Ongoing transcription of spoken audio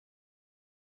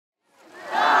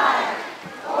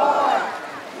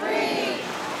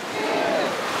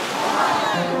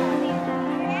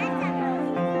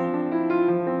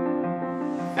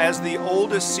As the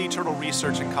oldest sea turtle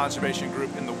research and conservation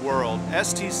group in the world,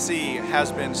 STC has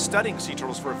been studying sea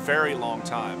turtles for a very long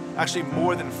time, actually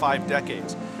more than 5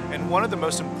 decades. And one of the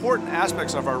most important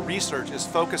aspects of our research is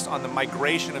focused on the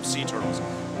migration of sea turtles,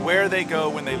 where they go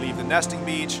when they leave the nesting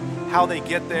beach, how they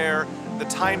get there, the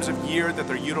times of year that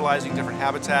they're utilizing different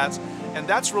habitats. And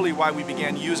that's really why we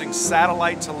began using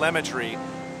satellite telemetry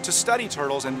to study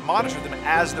turtles and monitor them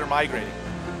as they're migrating.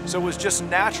 So it was just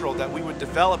natural that we would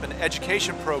develop an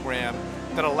education program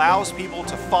that allows people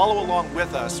to follow along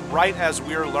with us right as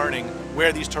we're learning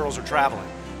where these turtles are traveling.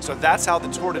 So that's how the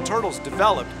Tour deTurtles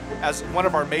developed as one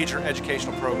of our major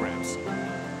educational programs.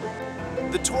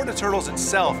 The Tour deTurtles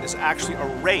itself is actually a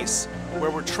race where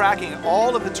we're tracking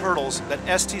all of the turtles that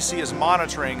STC is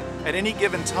monitoring at any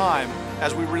given time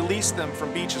as we release them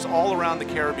from beaches all around the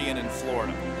Caribbean and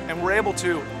Florida. And we're able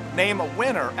to name a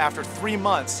winner after 3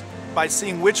 months by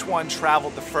seeing which one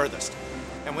traveled the furthest.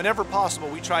 And whenever possible,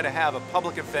 we try to have a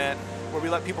public event where we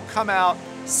let people come out,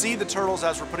 see the turtles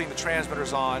as we're putting the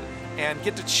transmitters on, and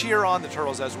get to cheer on the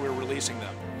turtles as we're releasing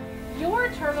them. Your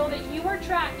turtle that you are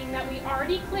tracking that we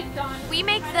already clicked on. We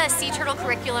make the sea turtle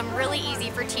curriculum really easy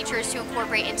for teachers to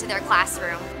incorporate into their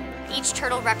classroom. Each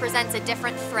turtle represents a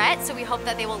different threat, so we hope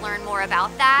that they will learn more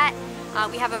about that.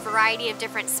 We have a variety of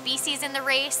different species in the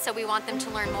race, so we want them to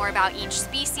learn more about each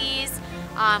species.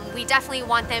 We definitely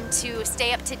want them to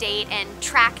stay up to date and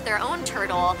track their own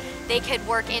turtle. They could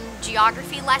work in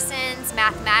geography lessons,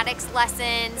 mathematics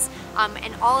lessons,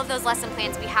 and all of those lesson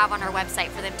plans we have on our website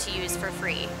for them to use for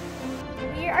free.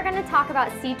 We are going to talk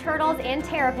about sea turtles and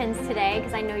terrapins today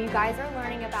because I know you guys are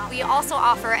learning about We also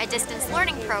offer a distance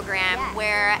learning program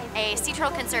where a Sea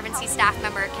Turtle Conservancy staff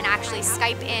member can actually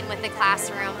Skype in with the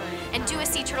classroom and do a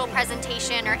sea turtle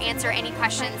presentation or answer any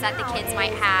questions that the kids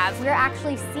might have. We're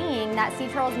actually seeing that sea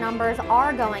turtles numbers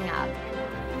are going up.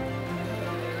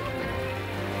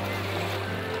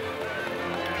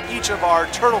 Each of our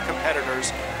turtle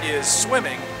competitors is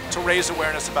swimming to raise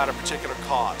awareness about a particular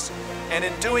cause. And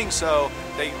in doing so,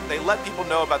 they let people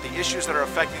know about the issues that are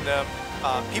affecting them.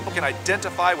 People can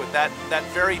identify with that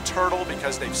very turtle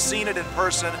because they've seen it in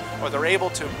person, or they're able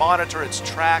to monitor its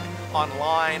track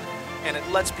online. And it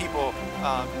lets people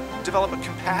develop a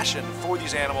compassion for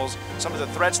these animals, some of the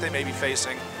threats they may be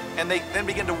facing, and they then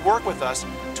begin to work with us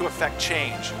to affect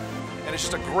change. And it's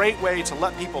just a great way to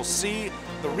let people see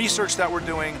the research that we're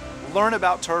doing, learn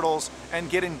about turtles, and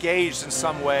get engaged in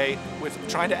some way with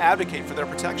trying to advocate for their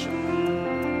protection.